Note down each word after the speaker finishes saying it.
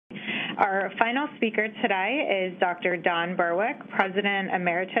Our final speaker today is Dr. Don Berwick, President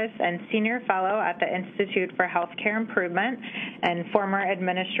Emeritus and Senior Fellow at the Institute for Healthcare Improvement and former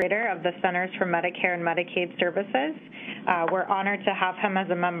Administrator of the Centers for Medicare and Medicaid Services. We're honored to have him as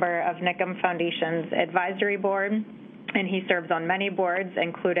a member of NIHCM Foundation's Advisory Board, and he serves on many boards,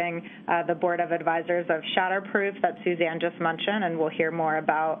 including the Board of Advisors of Shatterproof that Suzanne just mentioned, and we'll hear more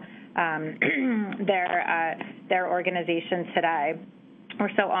about their organization today. We're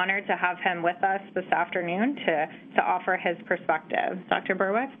so honored to have him with us this afternoon to offer his perspective. Dr.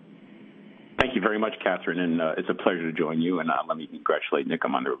 Berwick? Thank you very much, Catherine, and it's a pleasure to join you, and let me congratulate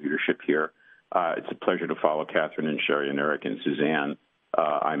NIHCM on their leadership here. It's a pleasure to follow Catherine and Sherry and Eric and Suzanne.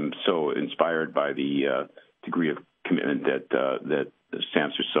 I'm so inspired by the degree of commitment that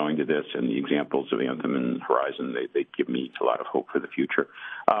SAMHSA are showing to this, and the examples of Anthem and Horizon, they give me a lot of hope for the future.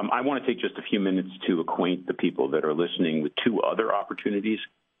 I want to take just a few minutes to acquaint the people that are listening with two other opportunities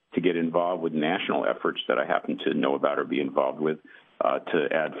to get involved with national efforts that I happen to know about or be involved with, to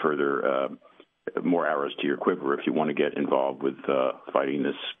add further more arrows to your quiver if you want to get involved with fighting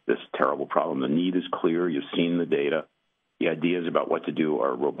this terrible problem. The need is clear. You've seen the data. The ideas about what to do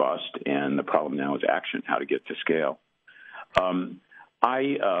are robust, and the problem now is action, how to get to scale.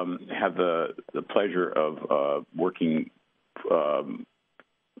 I have the pleasure of working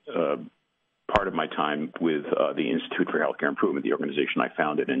part of my time with the Institute for Healthcare Improvement, the organization I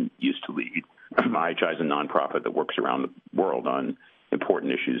founded and used to lead. IHI is a nonprofit that works around the world on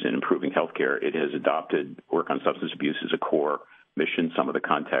important issues in improving healthcare. It has adopted work on substance abuse as a core mission. Some of the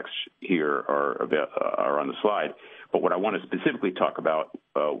contexts here are on the slide. But what I want to specifically talk about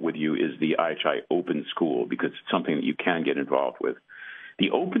with you is the IHI Open School, because it's something that you can get involved with.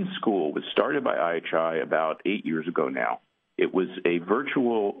 The Open School was started by IHI about 8 years ago now. It was a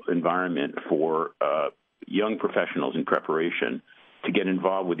virtual environment for young professionals in preparation to get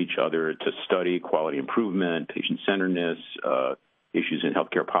involved with each other, to study quality improvement, patient-centeredness, issues in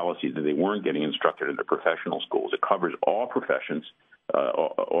healthcare policy that they weren't getting instructed in their professional schools. It covers all professions,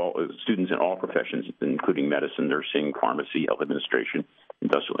 all students in all professions, including medicine, nursing, pharmacy, health administration,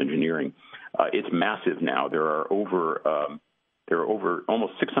 industrial engineering. It's massive now. There are over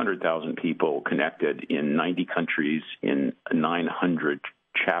almost 600,000 people connected in 90 countries in 900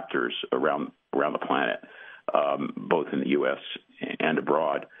 chapters around the planet, both in the U.S. and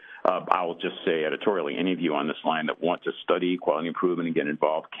abroad. I'll just say editorially, any of you on this line that want to study quality improvement and get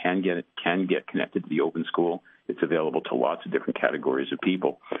involved can get connected to the Open School. It's available to lots of different categories of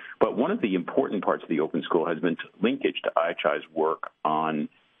people. But one of the important parts of the Open School has been linkage to IHI's work on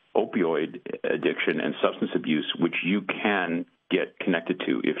opioid addiction and substance abuse, which you can get connected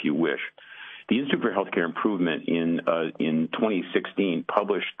to if you wish. The Institute for Healthcare Improvement in 2016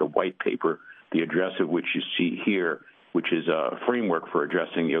 published the white paper, the address of which you see here, which is a framework for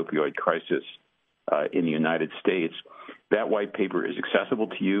addressing the opioid crisis in the United States. That white paper is accessible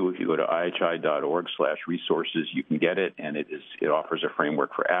to you. If you go to ihi.org/resources, you can get it, and it offers a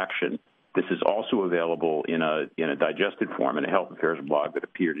framework for action. This is also available in a digested form in a health affairs blog that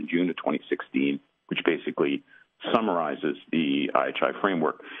appeared in June of 2016, which basically summarizes the IHI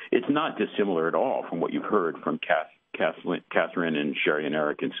framework. It's not dissimilar at all from what you've heard from Catherine and Sherry and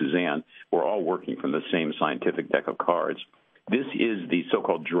Eric and Suzanne. We're all working from the same scientific deck of cards. This is the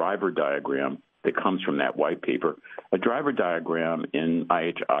so-called driver diagram that comes from that white paper. A driver diagram in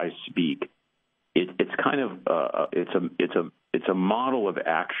IHI speak, it's kind of it's a model of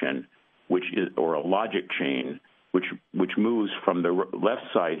action, or a logic chain, which moves from the left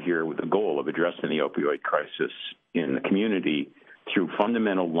side here with the goal of addressing the opioid crisis in the community through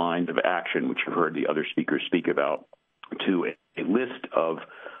fundamental lines of action, which you've heard the other speakers speak about, to a list of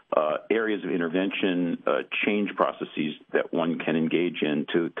areas of intervention, change processes that one can engage in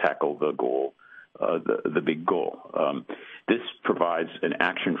to tackle the goal, the big goal. This provides an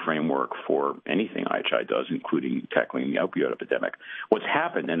action framework for anything IHI does, including tackling the opioid epidemic. What's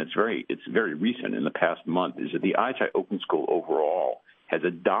happened, and it's very recent in the past month, is that the IHI Open School overall has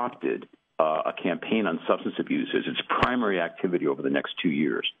adopted a campaign on substance abuse as its primary activity over the next 2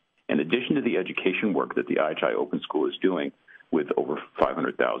 years. In addition to the education work that the IHI Open School is doing with over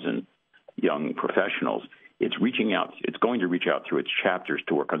 500,000 young professionals, it's going to reach out through its chapters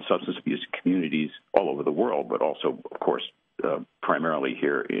to work on substance abuse communities all over the world, but also, of course, primarily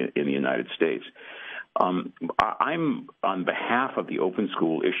here in the United States. I'm, on behalf of the Open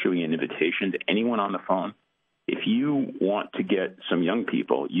School, issuing an invitation to anyone on the phone. If you want to get some young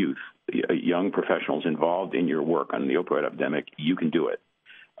people, young professionals involved in your work on the opioid epidemic, you can do it.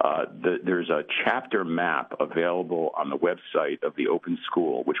 There's a chapter map available on the website of the Open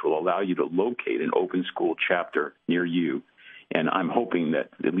School, which will allow you to locate an Open School chapter near you. And I'm hoping that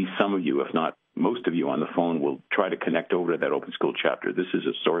at least some of you, if not most of you on the phone, will try to connect over to that open school chapter. This is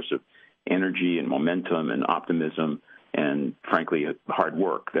a source of energy and momentum and optimism and, frankly, hard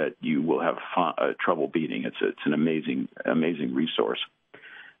work that you will have trouble beating. It's an amazing resource.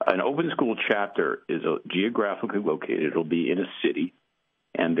 An open school chapter is geographically located. It'll be in a city,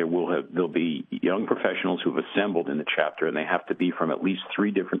 and there'll be young professionals who've assembled in the chapter, and they have to be from at least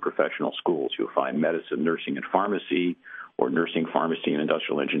 3 different professional schools. You'll find medicine, nursing, and pharmacy, or nursing, pharmacy, and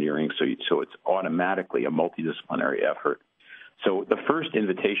industrial engineering. So it's automatically a multidisciplinary effort. So the first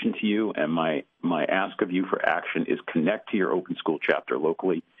invitation to you and my ask of you for action is connect to your open school chapter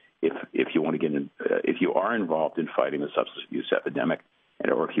locally if you want to get in, if you are involved in fighting the substance abuse epidemic,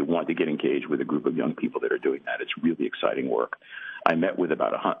 or if you want to get engaged with a group of young people that are doing that. It's really exciting work. I met with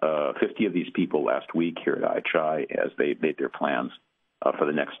about 50 of these people last week here at IHI as they made their plans for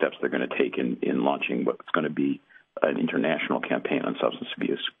the next steps they're going to take in launching what's going to be an international campaign on substance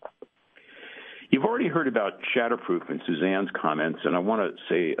abuse. You've already heard about Shatterproof and Suzanne's comments, and I want to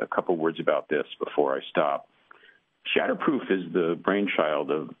say a couple words about this before I stop. Shatterproof is the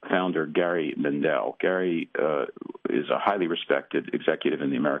brainchild of founder Gary Mendel. Gary is a highly respected executive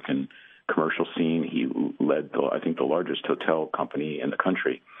in the American commercial scene. He led, I think, the largest hotel company in the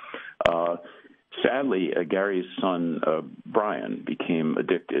country. Sadly, Gary's son, Brian, became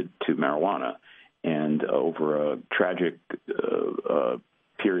addicted to marijuana, and over a tragic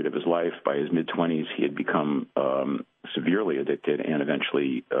period of his life, by his mid-20s, he had become severely addicted and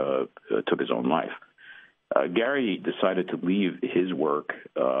eventually took his own life. Gary decided to leave his work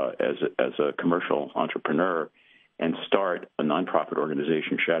as a commercial entrepreneur and start a nonprofit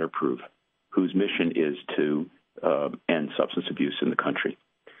organization, Shatterproof, whose mission is to end substance abuse in the country.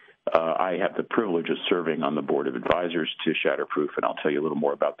 I have the privilege of serving on the board of advisors to Shatterproof, and I'll tell you a little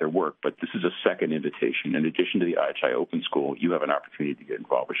more about their work. But this is a second invitation. In addition to the IHI Open School, you have an opportunity to get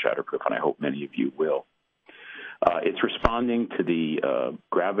involved with Shatterproof, and I hope many of you will. It's responding to the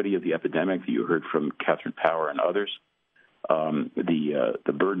gravity of the epidemic that you heard from Catherine Power and others.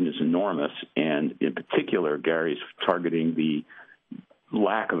 The burden is enormous, and in particular, Gary's targeting the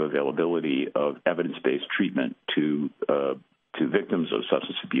lack of availability of evidence-based treatment to victims of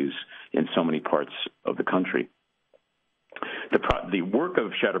substance abuse in so many parts of the country. The work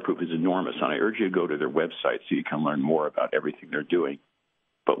of Shatterproof is enormous, and I urge you to go to their website so you can learn more about everything they're doing.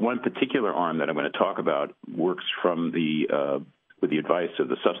 But one particular arm that I'm going to talk about works from with the advice of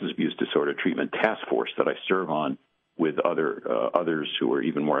the Substance Abuse Disorder Treatment Task Force that I serve on with others who are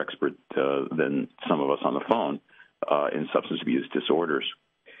even more expert than some of us on the phone in substance abuse disorders.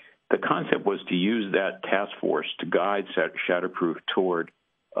 The concept was to use that task force to guide Shatterproof toward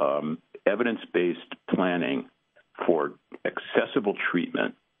evidence-based planning for accessible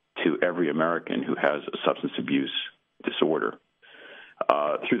treatment to every American who has a substance abuse disorder.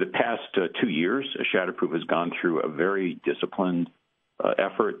 Through the past 2 years, Shatterproof has gone through a very disciplined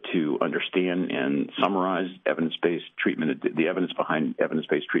effort to understand and summarize evidence-based treatment, the evidence behind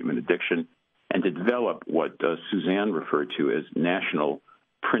evidence-based treatment addiction, and to develop what Suzanne referred to as national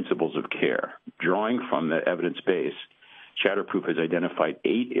principles of care. Drawing from the evidence base, Shatterproof has identified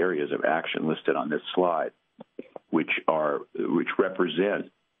 8 areas of action listed on this slide, which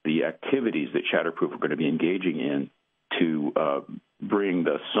represent the activities that Shatterproof are going to be engaging in to bring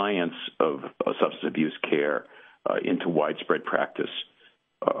the science of substance abuse care into widespread practice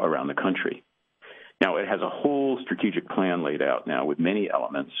around the country. Now, it has a whole strategic plan laid out now with many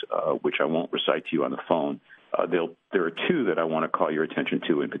elements, which I won't recite to you on the phone. There are 2 that I want to call your attention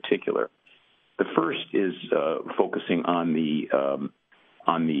to in particular. The first is focusing on the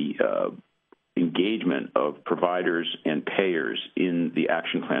engagement of providers and payers in the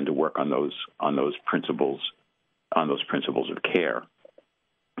action plan to work on those principles of care.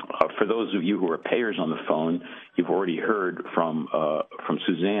 For those of you who are payers on the phone, you've already heard from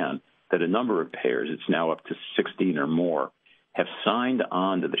Suzanne that a number of payers, it's now up to 16 or more, have signed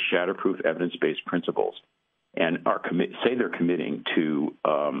on to the Shatterproof evidence-based principles and say they're committing to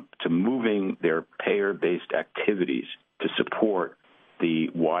moving their payer-based activities to support the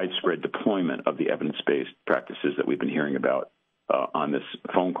widespread deployment of the evidence-based practices that we've been hearing about on this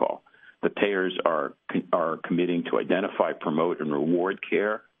phone call. The payers are committing to identify, promote, and reward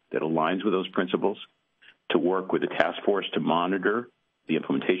care that aligns with those principles, to work with the task force to monitor the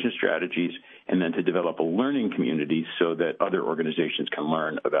implementation strategies, and then to develop a learning community so that other organizations can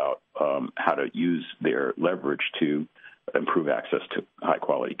learn about how to use their leverage to improve access to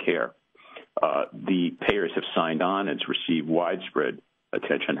high-quality care. The payers have signed on. It's received widespread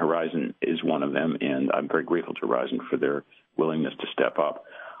attention. Horizon is one of them, and I'm very grateful to Horizon for their willingness to step up.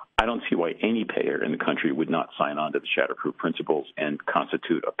 I don't see why any payer in the country would not sign on to the Shatterproof principles and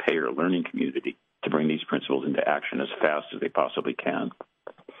constitute a payer learning community to bring these principles into action as fast as they possibly can.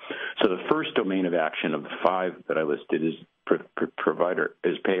 So the first domain of action of the 5 that I listed is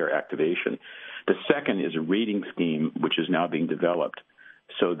payer activation. The second is a rating scheme, which is now being developed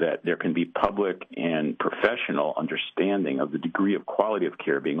so that there can be public and professional understanding of the degree of quality of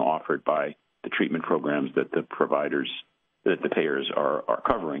care being offered by the treatment programs that the payers are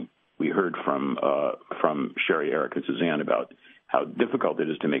covering. We heard from Sherry, Eric, and Suzanne about how difficult it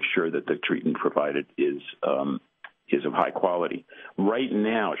is to make sure that the treatment provided is of high quality. Right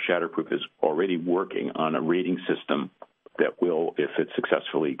now, Shatterproof is already working on a rating system that will, if it's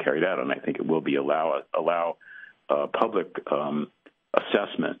successfully carried out, and I think it will be, allow public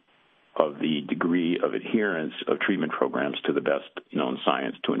assessment of the degree of adherence of treatment programs to the best known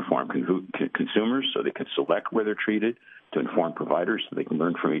science to inform consumers so they can select where they're treated, to inform providers so they can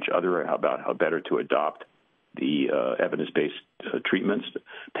learn from each other about how better to adopt the evidence-based treatments,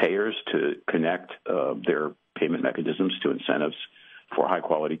 payers to connect their payment mechanisms to incentives for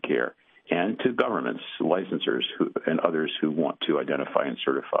high-quality care, and to governments, licensors, and others who want to identify and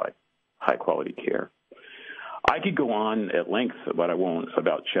certify high-quality care. I could go on at length, but I won't,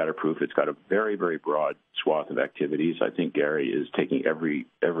 about Shatterproof. It's got a very, very broad swath of activities. I think Gary is taking every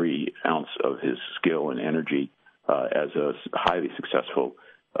ounce of his skill and energy as a highly successful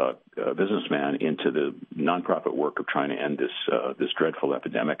businessman into the nonprofit work of trying to end this dreadful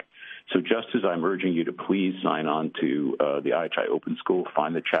epidemic. So just as I'm urging you to please sign on to the IHI Open School,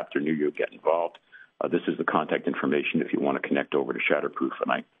 find the chapter near you, get involved. This is the contact information if you want to connect over to Shatterproof,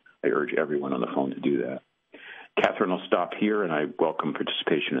 and I urge everyone on the phone to do that. Catherine, I'll stop here, and I welcome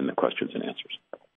participation in the questions and answers.